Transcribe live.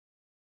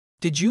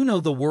Did you know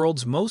the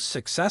world's most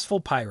successful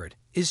pirate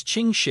is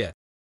Ching?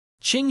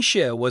 Ching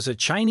was a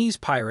Chinese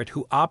pirate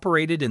who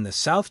operated in the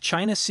South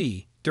China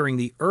Sea during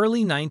the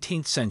early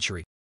 19th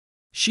century.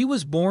 She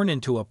was born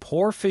into a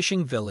poor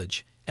fishing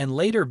village and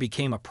later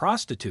became a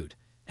prostitute,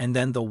 and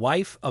then the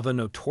wife of a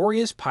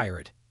notorious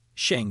pirate,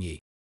 Shih.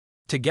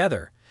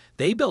 Together,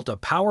 they built a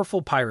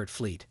powerful pirate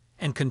fleet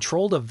and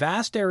controlled a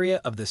vast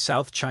area of the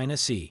South China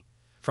Sea,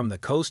 from the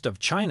coast of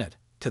China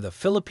to the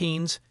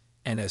Philippines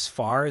and as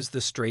far as the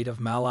Strait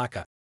of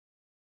Malacca.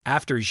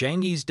 After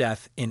Zhangyi's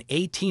death in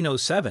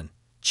 1807,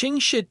 Ching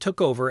took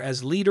over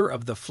as leader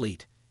of the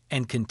fleet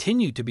and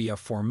continued to be a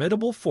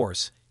formidable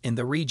force in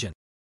the region.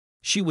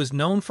 She was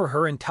known for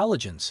her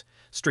intelligence,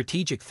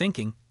 strategic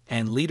thinking,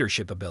 and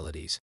leadership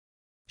abilities.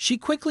 She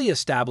quickly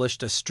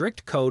established a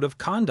strict code of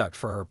conduct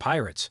for her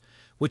pirates,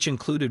 which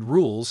included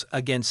rules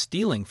against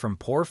stealing from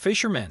poor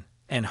fishermen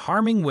and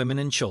harming women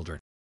and children.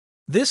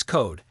 This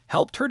code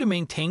helped her to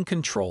maintain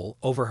control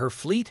over her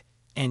fleet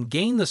and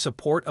gain the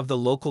support of the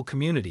local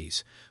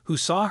communities, who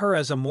saw her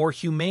as a more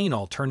humane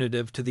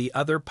alternative to the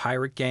other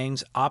pirate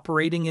gangs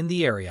operating in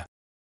the area.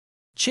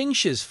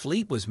 Ching's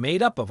fleet was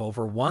made up of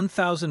over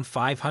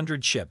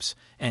 1,500 ships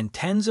and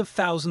tens of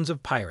thousands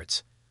of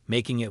pirates,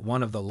 making it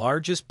one of the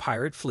largest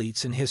pirate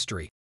fleets in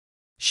history.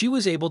 She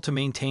was able to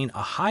maintain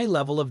a high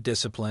level of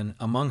discipline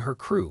among her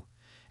crew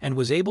and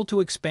was able to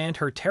expand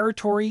her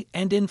territory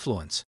and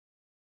influence.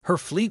 Her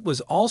fleet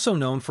was also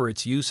known for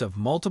its use of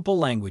multiple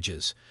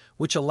languages,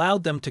 which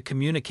allowed them to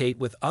communicate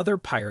with other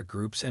pirate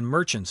groups and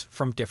merchants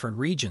from different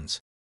regions.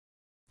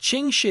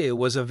 Ching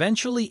was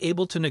eventually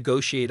able to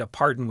negotiate a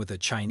pardon with the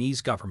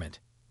Chinese government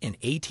in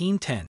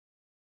 1810.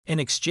 In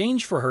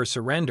exchange for her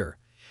surrender,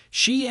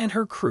 she and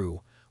her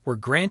crew were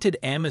granted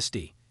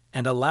amnesty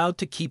and allowed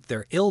to keep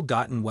their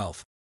ill-gotten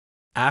wealth.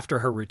 After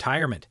her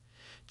retirement,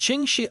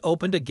 Ching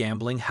opened a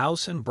gambling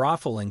house and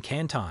brothel in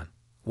Canton,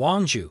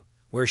 Guangzhou,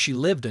 where she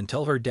lived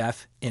until her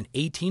death in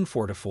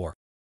 1844.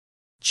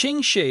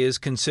 Ching is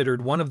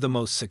considered one of the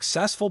most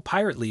successful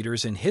pirate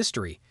leaders in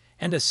history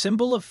and a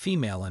symbol of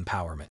female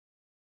empowerment.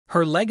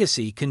 Her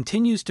legacy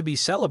continues to be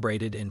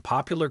celebrated in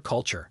popular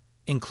culture,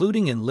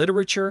 including in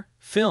literature,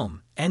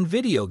 film, and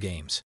video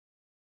games.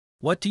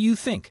 What do you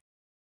think?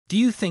 Do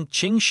you think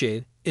Ching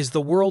is the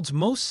world's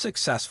most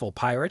successful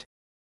pirate?